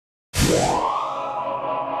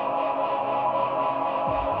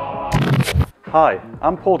Hi,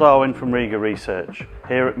 I'm Paul Darwin from Rega Research,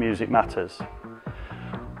 here at Music Matters.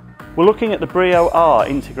 We're looking at the BrioR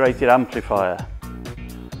integrated amplifier.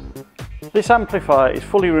 This amplifier is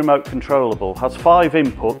fully remote controllable, has 5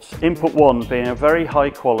 inputs, input 1 being a very high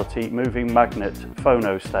quality moving magnet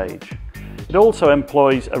phono stage. It also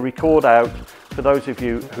employs a record out for those of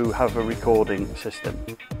you who have a recording system.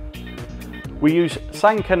 We use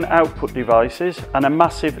Sanken output devices and a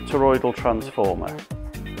massive toroidal transformer.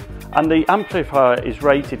 And the amplifier is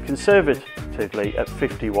rated conservatively at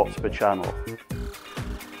 50 watts per channel.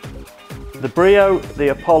 The Brio, the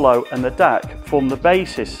Apollo and the DAC form the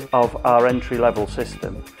basis of our entry-level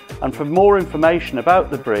system. And for more information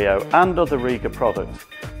about the Brio and other Rega products,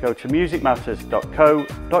 go to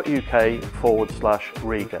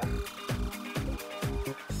musicmatters.co.uk/Rega.